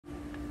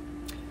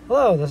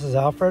Hello, this is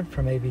Alfred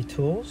from AB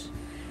Tools,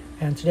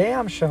 and today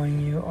I'm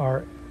showing you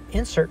our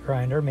insert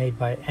grinder made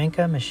by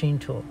ANCA Machine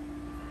Tool.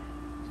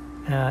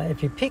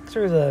 If you peek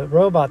through the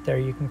robot there,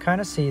 you can kind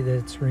of see that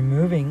it's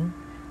removing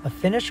a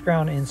finished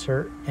ground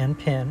insert and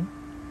pin,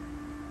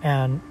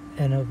 and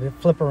it'll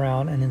flip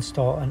around and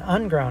install an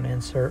unground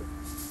insert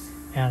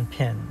and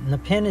pin. And the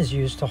pin is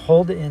used to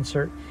hold the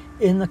insert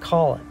in the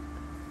collet.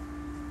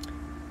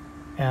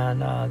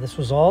 And this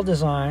was all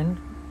designed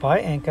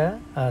by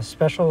ANCA, a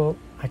special,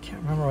 I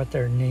can't remember what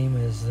their name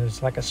is.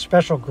 There's like a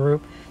special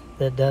group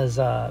that does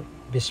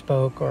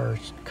bespoke or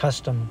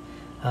custom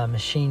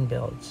machine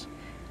builds.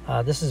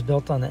 This is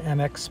built on the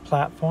MX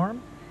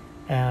platform,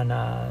 and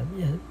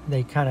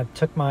they kind of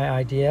took my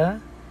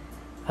idea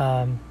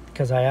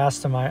because I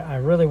asked them, I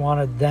really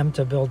wanted them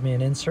to build me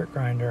an insert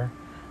grinder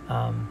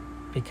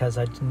because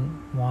I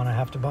didn't want to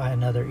have to buy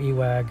another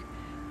EWAG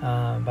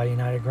by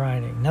United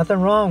Grinding.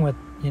 Nothing wrong with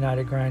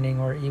United Grinding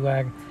or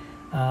EWAG,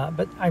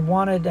 but I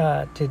wanted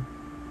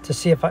to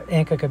see if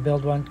ANCA could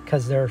build one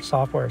because their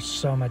software is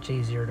so much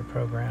easier to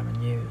program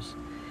and use.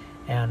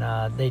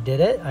 And they did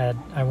it.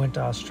 I went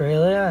to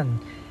Australia and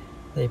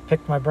they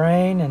picked my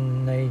brain,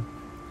 and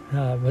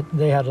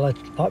they had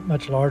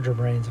much larger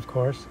brains, of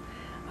course.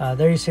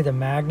 There you see the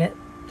magnet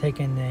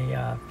taking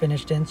the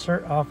finished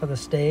insert off of the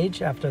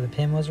stage after the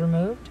pin was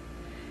removed,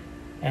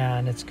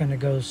 and it's going to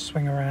go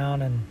swing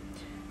around and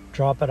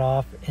drop it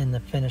off in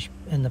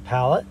the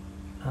pallet.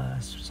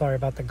 Sorry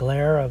about the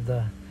glare of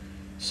the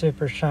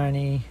super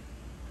shiny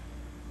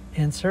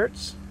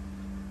inserts.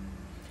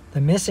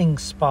 The missing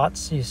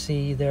spots you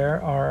see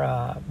there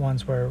are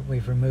ones where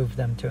we've removed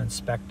them to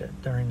inspect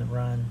it during the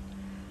run.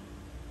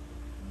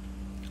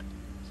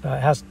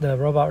 So the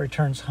robot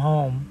returns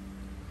home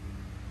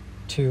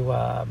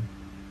to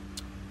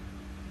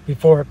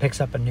before it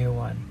picks up a new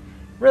one.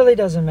 Really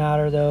doesn't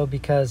matter though,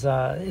 because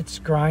it's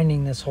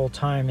grinding this whole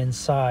time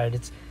inside.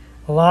 It's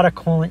a lot of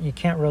coolant. You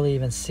can't really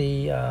even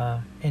see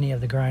any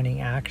of the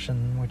grinding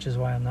action, which is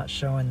why I'm not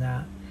showing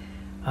that.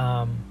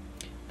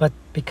 But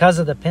because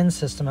of the pin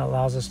system, it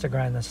allows us to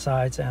grind the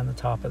sides and the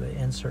top of the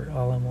insert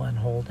all in one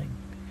holding.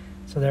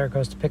 So there it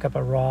goes to pick up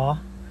a raw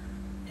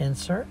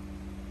insert.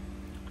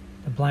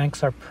 The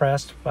blanks are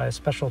pressed by a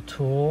special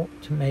tool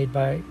made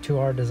to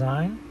our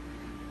design,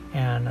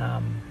 and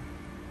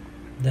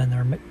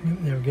then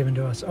they're given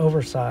to us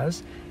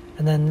oversized,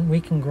 and then we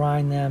can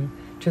grind them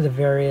to the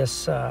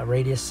various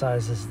radius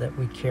sizes that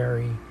we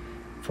carry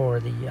for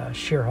the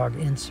Shear-Hog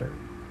insert.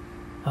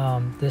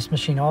 This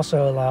machine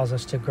also allows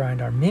us to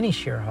grind our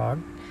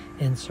mini-Shear-Hog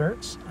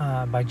inserts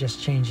by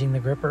just changing the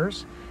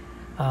grippers.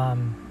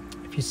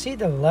 If you see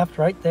the left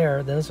right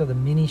there, those are the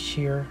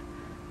mini-shear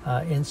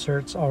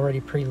inserts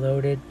already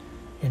preloaded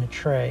in a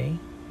tray,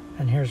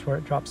 and here's where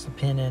it drops the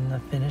pin in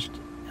the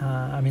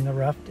the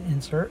roughed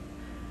insert,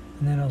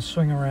 and then it'll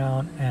swing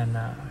around and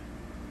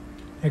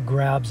it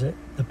grabs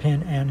the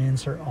pin and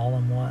insert all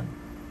in one,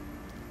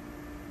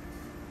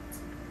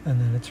 and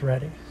then it's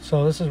ready.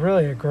 So this is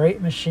really a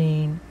great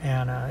machine,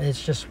 and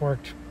it's just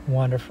worked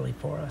wonderfully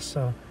for us.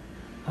 So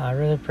I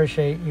really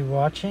appreciate you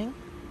watching,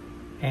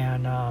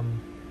 and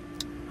I'm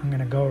going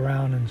to go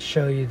around and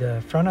show you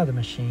the front of the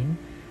machine.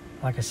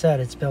 Like I said,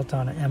 it's built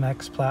on an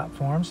MX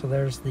platform, so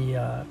there's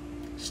the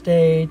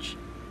stage,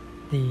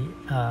 the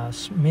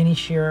mini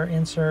shear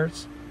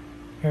inserts.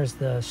 Here's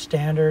the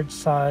standard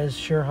size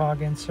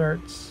Shear-Hog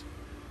inserts.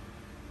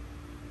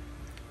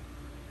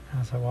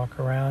 As I walk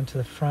around to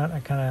the front,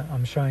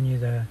 I'm showing you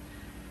the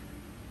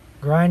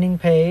grinding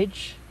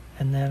page,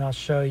 and then I'll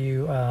show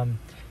you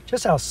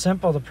just how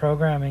simple the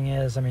programming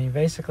is. I mean,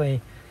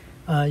 basically,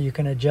 you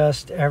can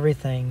adjust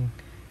everything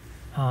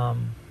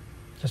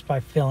just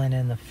by filling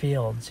in the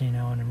fields, and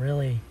it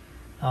really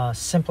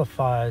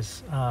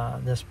simplifies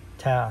this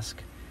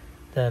task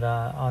that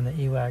on the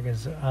EWAG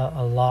is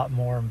a lot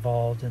more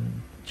involved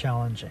and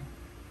challenging.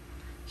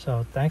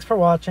 So thanks for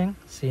watching.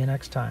 See you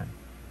next time.